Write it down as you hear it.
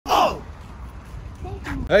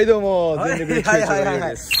はいどうも、全力で中長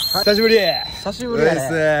です。久しぶり。久しぶりです。来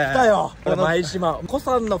たよ。これ前島。コ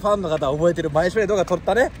さんのファンの方は覚えてる前島で動画撮っ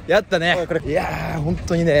たね。やったね。いやー、本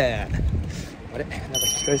当にね。あれ、なんか引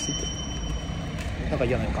き返していて。なんか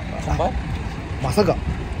嫌な予感が。乾杯？まさか。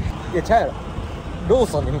いや、ちゃうやろ。ロー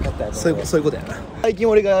ソンに向かったやつ。そういうことやな。最近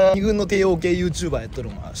俺が2軍の帝王系 YouTuber やっと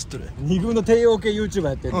るのは知っとる。2軍の帝王系 YouTuber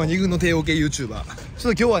やってる。2軍の帝王系 YouTuber。ち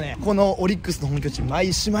ょっと今日はね、このオリックスの本拠地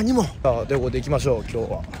舞島にもということで行きましょう。今日は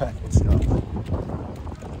はいこちら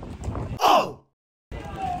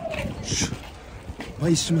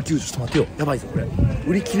舞島球場。ちょっと待ってよ、やばいぞこれ。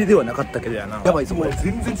売り切れではなかったけどやな。やばいぞこれ。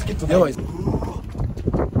全然チケットない。やばいぞ。う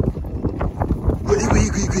わ、い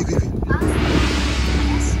く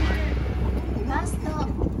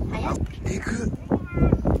えぐ。こ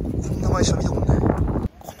んな舞島見たことない。この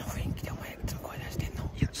雰囲気でお前いつも声出してんの？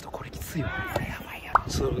いやちょっとこれきついわ。これやばいやろ。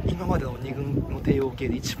ちょっと今までの2軍の帝王系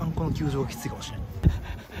で一番この球場がきついかもしれない。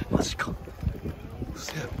マジか。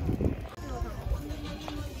嘘やろ。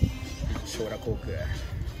将来航空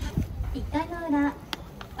1回の裏、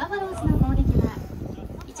バファローズの攻撃は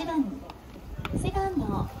1番セカン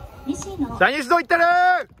ド西野。サニスドいったるー。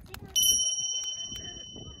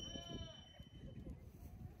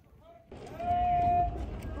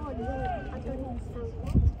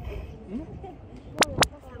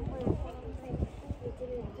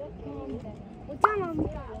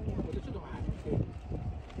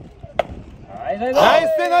ナ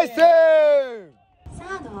イスサ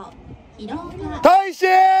ード広岡大志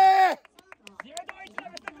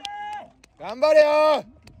頑張れよ。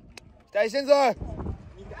期待してんぞ。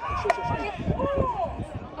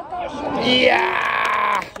いや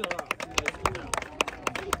ー、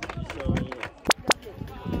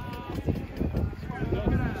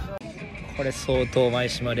これ相当舞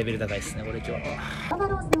島レベル高いですねこれ今日は。バファ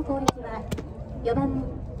ローズの攻撃は4番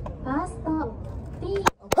ファースト T。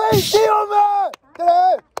 はい、Tオム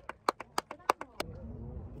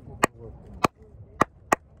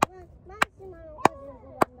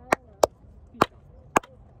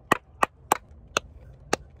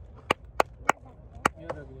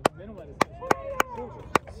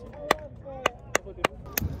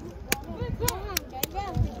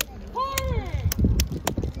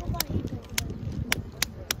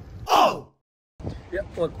いや、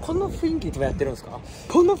この雰囲気でやってるんですか？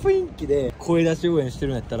この雰囲気で声出し応援して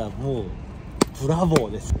るんやったらもうブラボ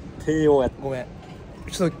ーです。帝王やって。ごめん、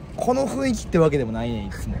ちょっとこの雰囲気ってわけでもないね。い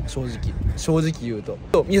つも正直言うと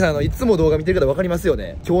皆さんいつも動画見てる方分かりますよ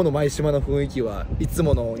ね。今日の舞島の雰囲気はいつ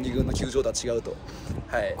もの2軍の球場とは違うと。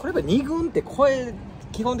はい、これやっぱ2軍って声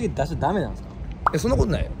基本的に出しちゃダメなんですか？いやそんなこ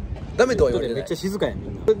とないよ。ダメとは言われてない。めっちゃ静かやんみ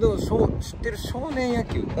んな。でも知ってる少年野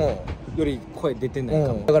球より声出てない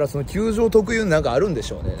かも。だからその球場特有のなんかあるんでし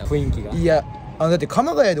ょうね、雰囲気が。いやだって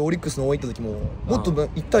鎌ヶ谷でオリックスの応援行った時ももっと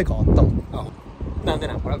一体感あったもん。なんで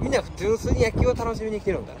これみんな純粋に野球を楽しみに来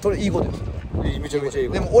てるんだ。それいいことです。めちゃめちゃいい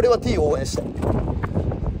こと。でも俺は T を応援したい。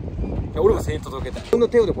俺も声援届けたい。この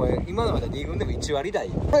手をでこれ今まで2軍でも1割台。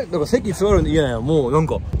だから席座るんで嫌なよ。もうなん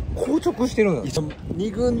か硬直してるのよ。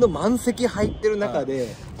2軍の満席入ってる中で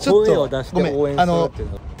声を出して応援するってい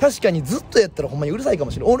うの。確かにずっとやったらほんまにうるさいか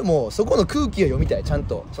もしれない。俺もそこの空気を読みたい。ちゃん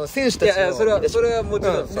とその選手たちの。いやそれはもち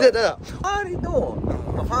ろんそう。だから周りのフ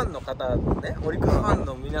ァンの方ね、オリックスファン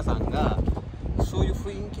の皆さんがそういう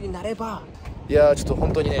雰囲気になれば。いやちょっと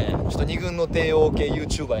本当にね、ちょっと2軍の帝王系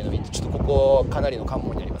YouTuber への道、ちょっとここかなりの関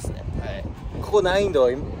門になりますね。はい、ここ難易度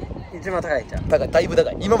一番高いじゃん。高い、だいぶ高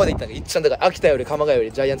い。今まで言ったのが一番高い。秋田より鎌ヶ谷よ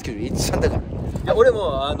りジャイアンツ球より一番高い。いや俺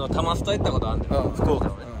も玉スタ行ったことあるんだよ、福岡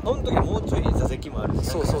のね。その時もうちょい座席もある。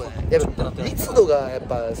そうね。やっぱ密度がやっ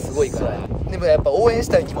ぱすごいから。でもやっぱ応援し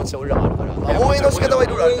たい気持ちは俺らもあるから。応援の仕方はい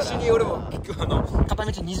ろいろあるから。応援しに俺も片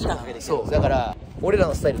道2時間かけて。そうだから俺ら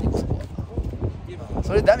のスタイルでいこう。そこは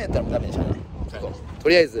それダメやったらもうダメでしょうね。と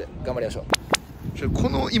りあえず頑張りましょう。こ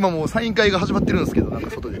の今もうサイン会が始まってるんですけど、なんか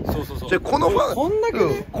外で。そうじゃこのファン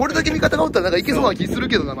これだけ味方がおったらなんかいけそうな気する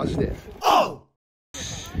けどなマジで。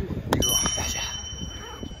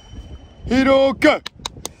広岡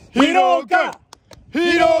ヘイ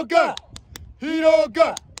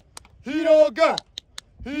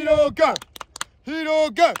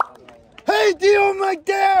ティオンマイ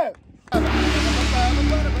テー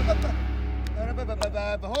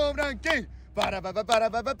ホームランキングバラバラバラ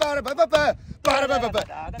バラバラバラバラバラバラバラバ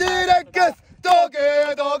ラディレックス東京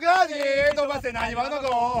どこに飛ばせない今の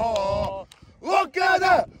ゴー岡田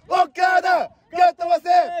が飛ばせ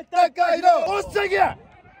高いのおっしゃぎや。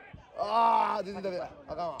あー全然ダメだ、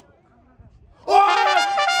あかんわ。おーよ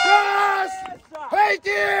しヘイテ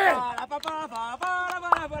ィー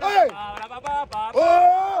おいおー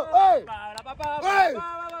おいおい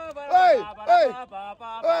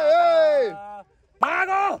マー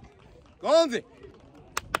ゴーゴンズ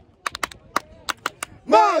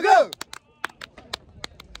マーゴー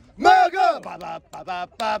マーゴーババババ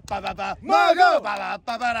ババババマーゴーババ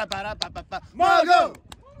ババラバラバババマーゴー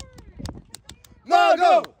マーゴ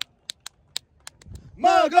ーマ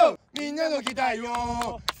ーゴーみんなの期待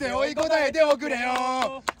を背負い応えておくれ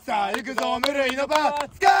よさあ行くぞ無類のバー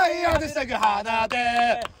使い果てしたく放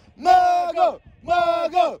てマーゴーマ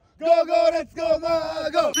ーゴーゴーゴーレッツゴーマ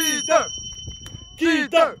ーゴー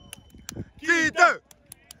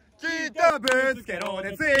聞いたぶつけろ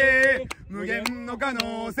熱意無限の可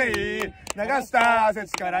能性流した汗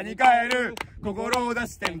力に変える心を出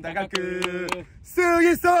してん高く過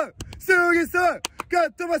ぎそうか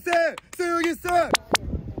っ飛ばせ過ぎそう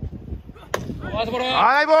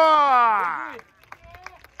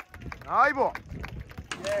ナイボー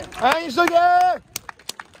はいしといて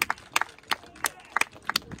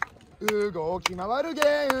動き回る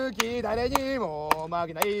元気誰にも負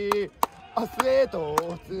けない明日へと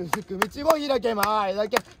続く道を開け前だ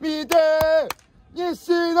け見て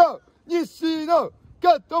西野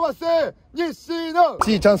かっ飛ばせ西野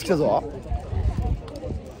チャンス来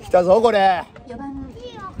たぞこれ4番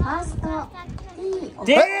ファースト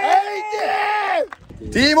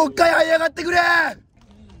T もう一回這い上がってくれ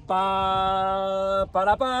パーパ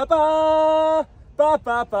ラパーパーパー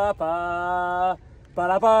パーパーパーパ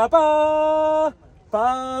ラパーパー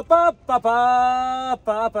パーパーパーパー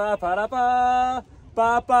パーパーパラパー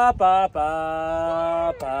パーパーパーパ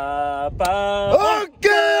ーパーパー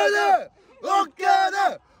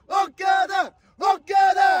オッケ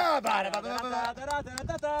ーだバラバラバラバラ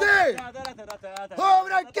ホーム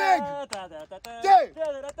ランキング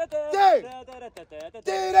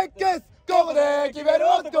ティレックスここで決める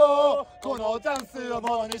男このチャンスを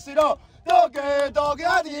ものにしろ遠く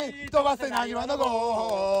ありに飛ばせなぎわの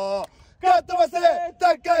号かっ飛ばせ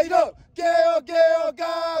高いの KO カ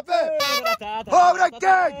ープホームランキング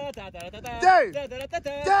ティ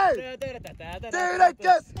レック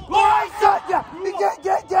スおいしょいやいけ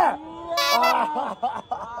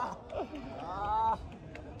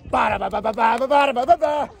バラババババババラババ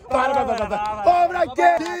ババラババババホームランキングティ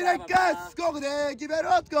レックスここで決める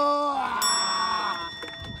男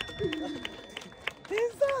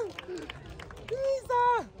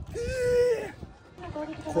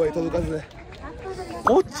声届かず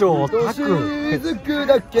コチョタク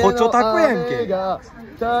コチョタクやんけ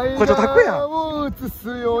コチョタクやん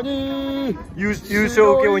優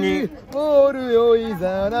勝教に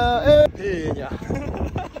ペーニャ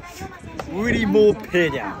ウリモーペ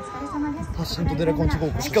ーニャ発信とデラコンチ高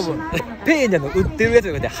校しかもペーニャの売ってるやつ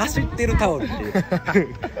が走ってるタオルっていう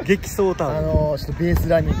激走タオルちょっとベース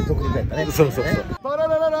ランニング独特やったねそうパラ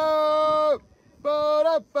ラララパ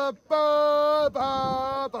ラッパッパー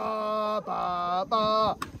パーパーパー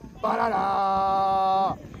パーパラ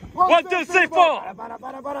ラワンツースリーフォーバラ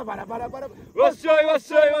バラバラバラバラバラわっしょいわっ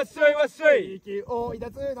しょいわっしょいわっしょい息を抱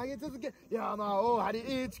つ投げ続け山を張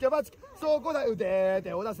り近ばちそこだ打て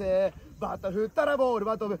手を出せバッタ振ったらボール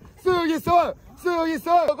は飛ぶ過ぎそうそ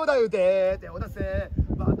こだ打て手を出せ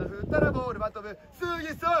バッタ振ったらボールは飛ぶ過ぎ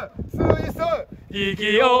そう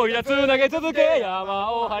息を抱つ投げ続け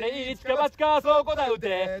山を張り近ばちかそこだ打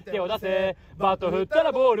て手を出せバット振った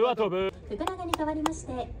らボールは飛ぶ福永に代わりまし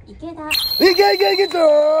て池田いけちょ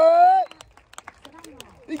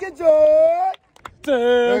ーいけちょ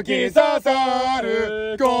ー突き刺さ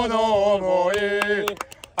るこの想い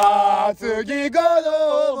熱きこ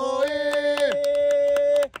の想い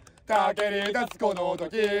かけり立つこの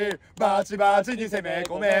時バチバチに攻め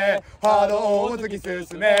込め波動を突き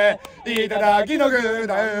進めいただきの軍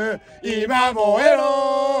団今燃え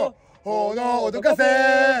ろ炎を溶かせ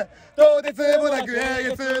とてつもなくえ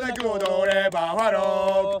げつなく踊れバファ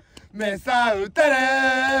ローメッサ打ったれ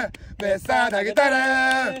メッサ投げた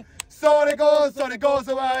れそれこ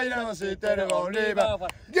そワイらの知ってるオンリーバー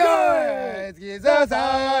突き刺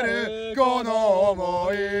さるこの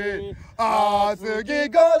想い熱き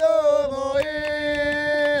この想い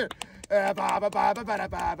バババババラ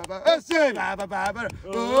バババおっしょいババババラ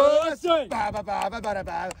おっしょいバババババラ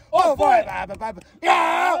バおっぽいババババ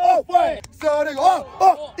やーおっぽいそれが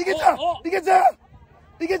おい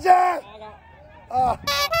けちゃうあ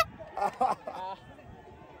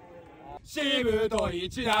しぶとい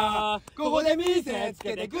一打ここで見せつ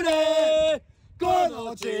けてくれこ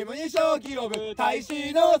のチームに勝機をぶ大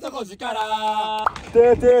使の底力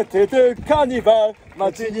てカニバ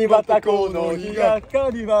街にまたこの日がカ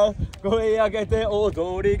ニバ声上げて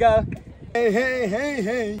踊りがヘイヘイヘイ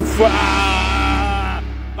ヘイふわ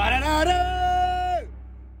ーバラララー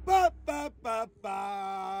パッパッパッ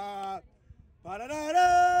パーバラララ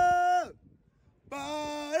ー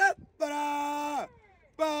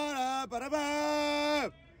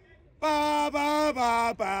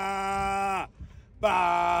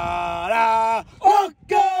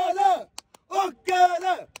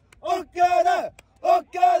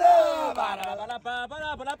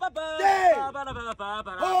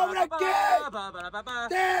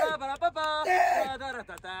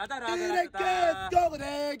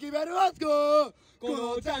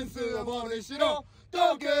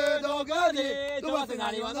遠くどこに飛ばせ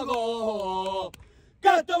なにわの号砲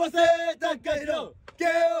かっ飛ばせ高いのゲ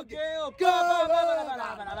オゲオゴーバラバラバラ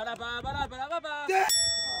バラバラバラバラバラ当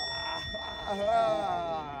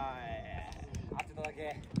てただけ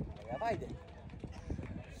やばいで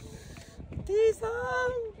T さん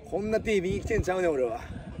こんな T 見に来てんちゃうね俺は。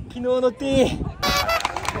昨日の T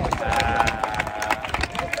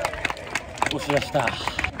押し出した。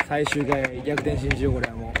最終回逆転信じようこれ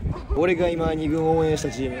はもう。俺が今2軍応援した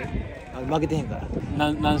チーム負けてへんか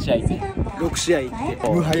ら。何試合で6試合いって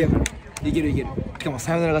無敗やから。いけるいける。しかも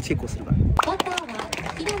サヨナラ勝ち結構するから。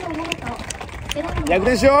逆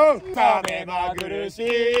転しよう。さめまぐるし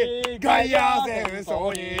い外野戦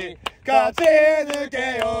争に勝ち抜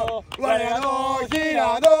けよ我らの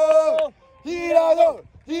平野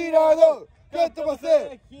かっ飛ば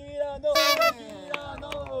せ平野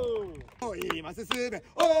今進め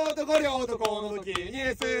男両男の時に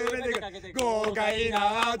全てかけて豪快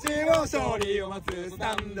なチームの勝利を待つス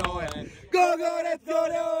タンドへゴーゴーレッツゴー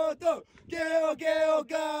両とゲオゲオ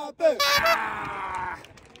カップ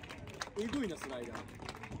えぐいなスライダー。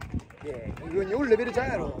いや2軍におるレベルちゃう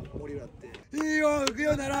やろ森浦って。火を吹く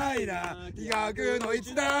よならいな飛躍の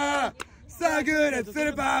一打炸裂す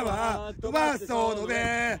るパワー飛ばすその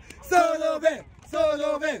べその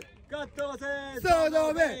べカットせそ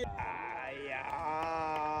のべ。いや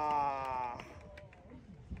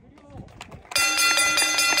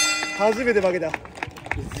初めて負けた。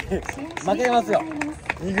負けますよ。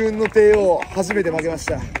2軍の帝王初めて負けまし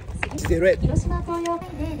た。0へ。広島東洋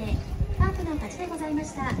0でカープの勝ちでございま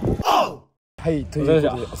した。はい、ということで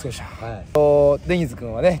お疲れ様でした。デニズ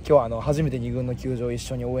君はね、今日は初めて2軍の球場を一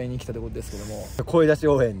緒に応援に来たということですけども、声出し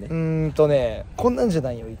応援ね。こんなんじゃ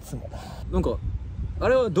ないよいつも。なんかあ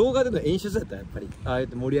れは動画での演出だったやっぱりああやっ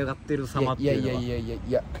て盛り上がってる様っていうのは。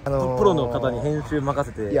いやプロの方に編集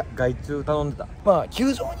任せて外注頼んでた。まあ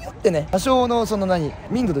球場によってね多少のその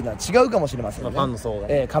民度というのは違うかもしれませんね。ファンの層が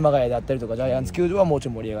ね、鎌ヶ谷だったりとかジャイアンツ球場はもうちょ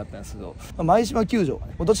い盛り上がったんですけど、舞島球場は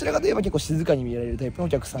ねどちらかといえば結構静かに見られるタイプのお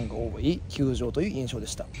客さんが多い球場という印象で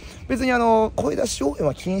した。別に声出し応援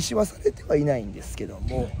は禁止はされてはいないんですけど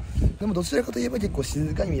も、でもどちらかといえば結構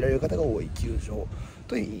静かに見られる方が多い球場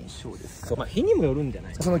という印象ですかね。日にもよるんじゃ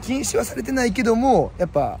ない。その禁止はされてないけども、やっ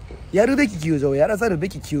ぱやるべき球場やらざるべ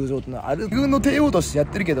き球場というのはある。自分の帝王としてやっ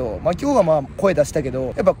てるけど、今日は声出したけど、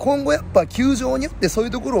やっぱ今後やっぱ球場によってそうい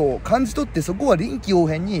うところを感じ取って、そこは臨機応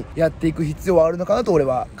変にやっていく必要はあるのかなと俺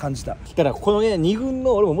は感じた。だからこのね2軍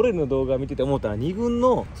の俺もモレルの動画見てて思ったら、2軍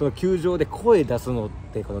のその球場で声出すのっ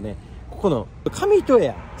てこのね、この紙一重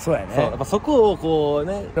や。そうやね。やっぱそこをこう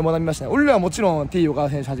ね学びましたね。俺らはもちろん T 岡田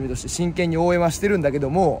選手はじめとして真剣に応援はしてるんだけど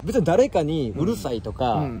も、別に誰かにうるさいと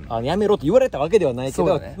か、やめろって言われたわけではないけ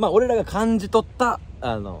ど、ね、俺らが感じ取った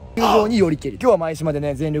球場によりけり、今日は舞島で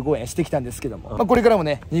ね全力応援してきたんですけども、これからも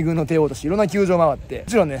ね2軍の帝王としていろんな球場回って、も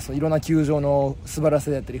ちろんねいろんな球場の素晴らし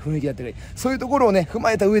さだったり雰囲気だったり、そういうところをね踏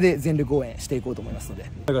まえた上で全力応援していこうと思いますので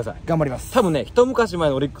頑張ります。多分ね一昔前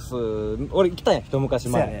のオリックス俺行きたんや。一昔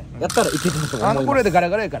前ねやったらいけたと思います。これでガラ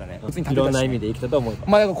ガラやからね、いろんな意味で生きたと思います。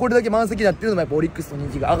だからこれだけ満席だっていうのもやっぱオリックスの人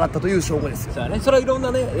気が上がったという証拠ですよ。そうね、それはいろん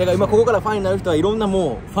なね、だから今ここからファンになる人はいろんな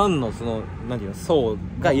もうファンのそのなんていうの層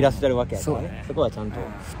がいらっしゃるわけやからね。そこはちゃんと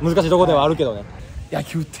難しいところではあるけどね。野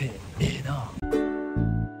球ってええな。